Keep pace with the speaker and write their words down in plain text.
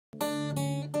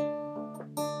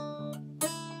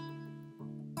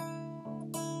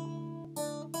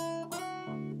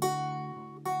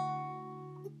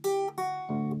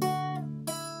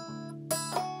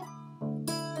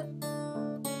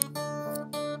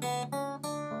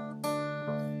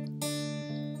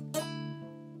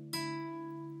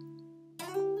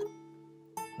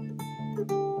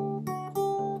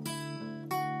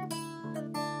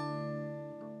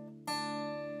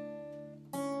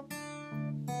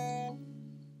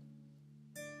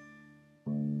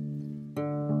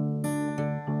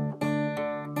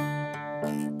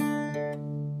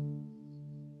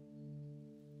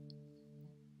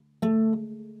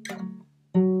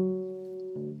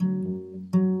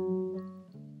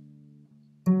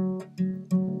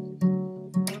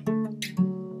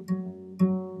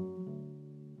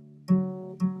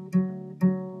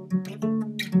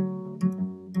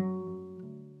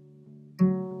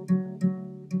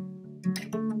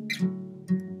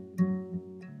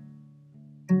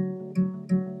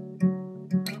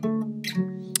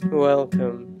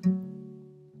Welcome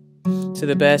to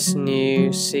the best new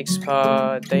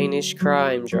 6-part Danish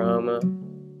crime drama.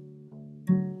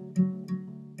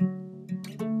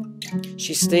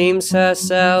 She steams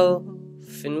herself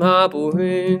in marble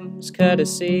rooms,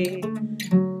 courtesy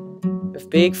of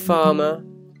Big Pharma.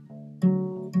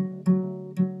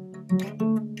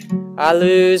 I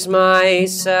lose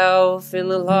myself in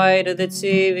the light of the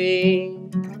TV,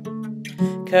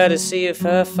 courtesy of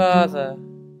her father.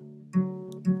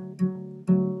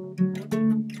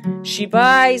 She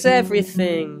buys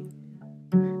everything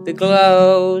that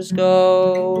glows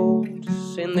gold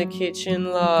in the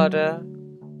kitchen larder.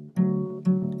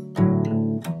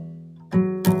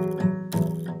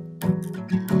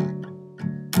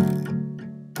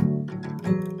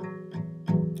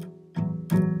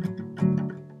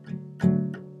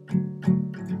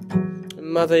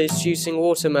 Mother is juicing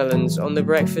watermelons on the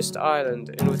breakfast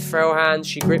island, and with frail hands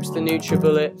she grips the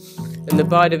NutriBullet, and the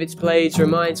bite of its blades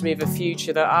reminds me of a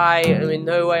future that I am in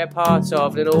no way a part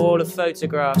of. In a wall of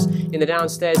photographs in the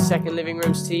downstairs second living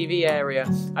room's TV area,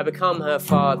 I become her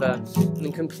father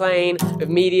and complain of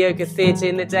mediocre theatre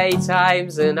in the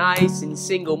daytimes and ice in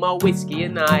single malt whiskey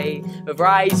at night, of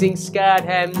rising skirt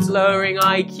hems, lowering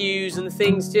IQs, and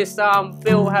things just aren't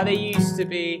built how they used to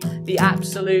be. The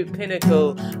absolute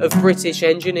pinnacle of British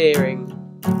engineering.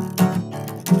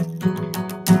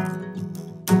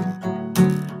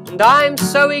 And I'm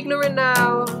so ignorant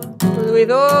now, with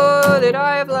all that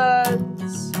I have learned.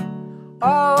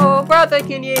 Oh, brother,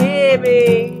 can you hear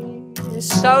me?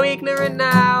 So ignorant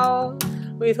now,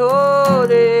 with all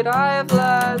that I have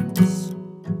learned.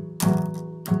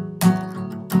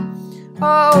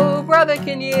 Oh, brother,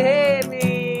 can you hear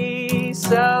me?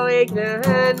 So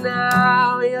ignorant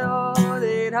now, with all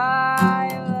that I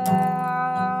have learned.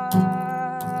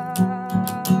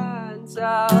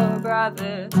 Oh,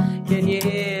 brother, can you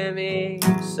hear me?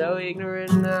 So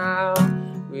ignorant now,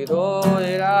 with all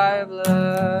that I've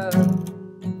learned.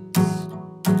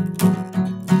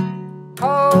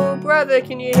 Oh, brother,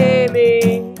 can you hear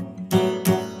me?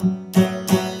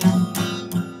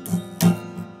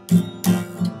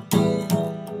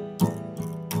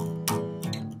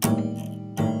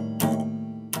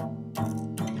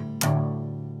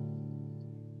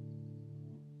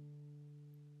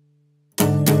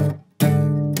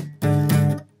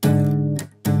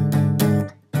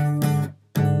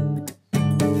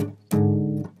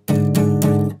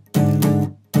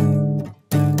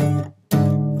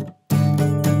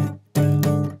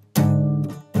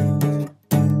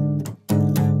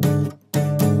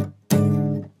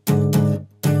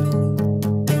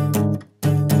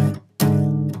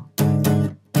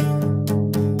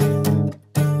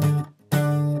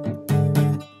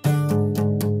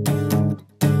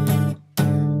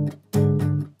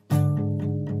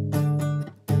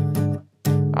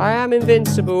 I am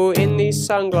invincible in these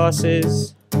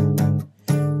sunglasses.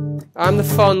 I'm the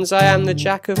Fonz, I am the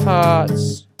Jack of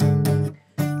Hearts.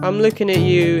 I'm looking at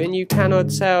you and you cannot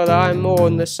tell that I'm more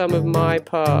than the sum of my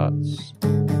parts.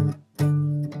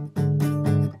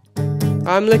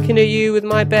 I'm looking at you with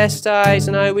my best eyes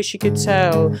and I wish you could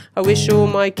tell. I wish all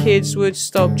my kids would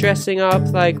stop dressing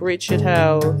up like Richard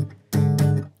Hell.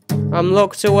 I'm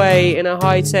locked away in a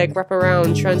high-tech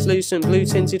wraparound translucent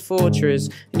blue-tinted fortress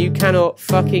and you cannot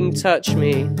fucking touch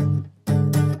me.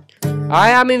 I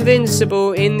am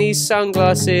invincible in these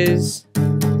sunglasses.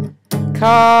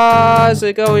 Cars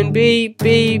are going beep,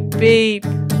 beep, beep.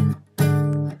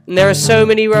 And there are so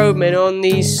many roadmen on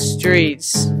these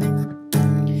streets.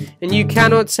 And you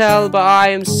cannot tell, but I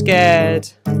am scared.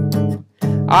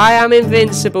 I am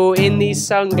invincible in these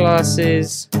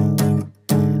sunglasses.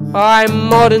 I'm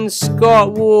modern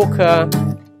Scott Walker.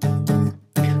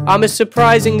 I'm a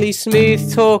surprisingly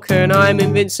smooth talker and I'm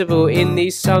invincible in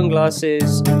these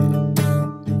sunglasses.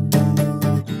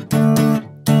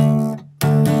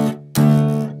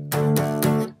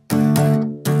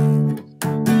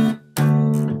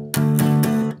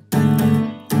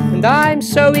 And I'm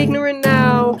so ignorant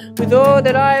now with all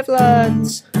that I've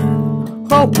learned.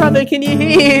 Oh brother, can you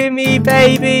hear me,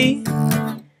 baby?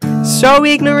 So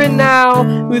ignorant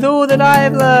now with all that I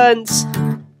have learnt.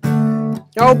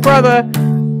 Oh brother,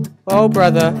 oh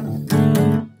brother.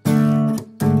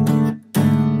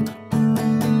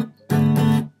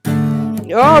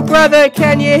 Oh brother,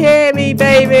 can you hear me,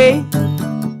 baby?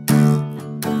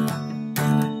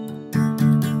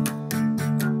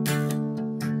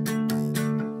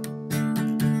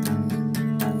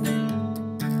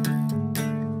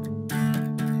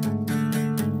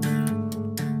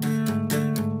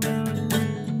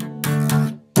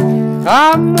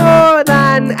 I'm more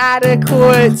than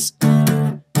adequate.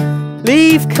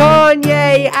 Leave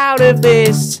Kanye out of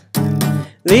this.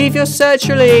 Leave your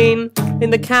sertraline in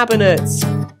the cabinet.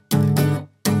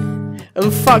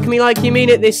 And fuck me like you mean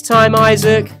it this time,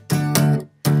 Isaac.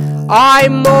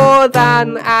 I'm more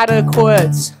than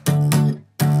adequate.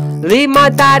 Leave my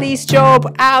daddy's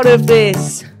job out of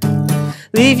this.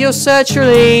 Leave your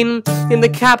sertraline in the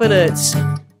cabinet.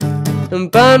 And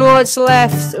burn what's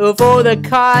left of all the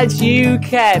cards you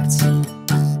kept.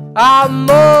 I'm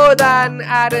more than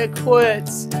adequate.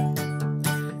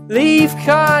 Leave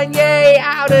Kanye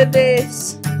out of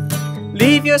this.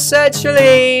 Leave your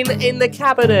sertraline in the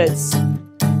cabinet.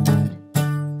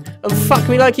 And fuck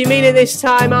me like you mean it this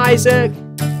time, Isaac.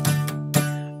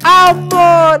 I'm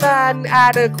more than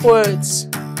adequate.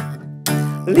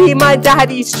 Leave my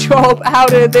daddy's job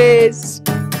out of this.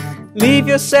 Leave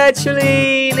your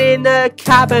sertraline in the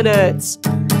cabinet.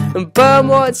 And burn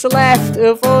what's left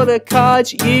of all the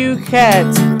cards you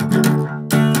kept.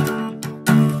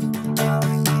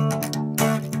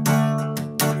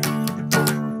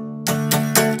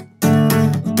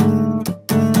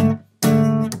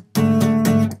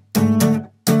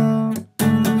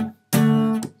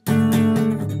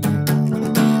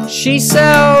 She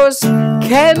sells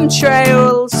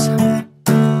chemtrails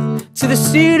to the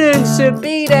students of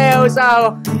B-Dales.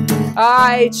 Oh,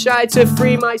 I tried to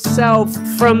free myself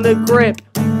from the grip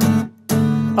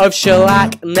of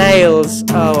shellac nails.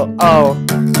 Oh.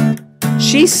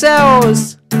 She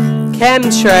sells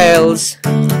chemtrails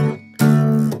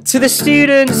to the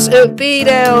students of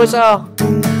B-Dales. Oh,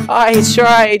 I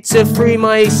tried to free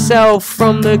myself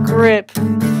from the grip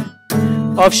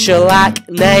of shellac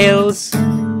nails.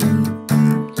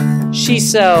 She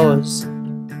sells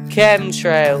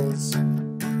chemtrails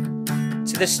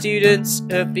to the students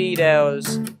of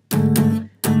B-Dales.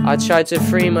 I tried to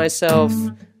free myself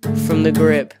from the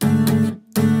grip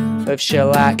of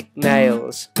shellac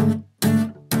nails.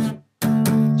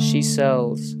 She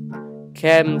sells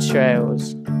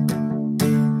chemtrails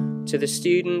to the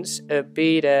students of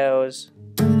B-Dales.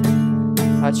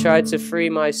 I tried to free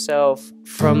myself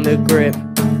from the grip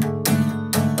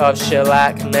of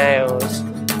shellac nails.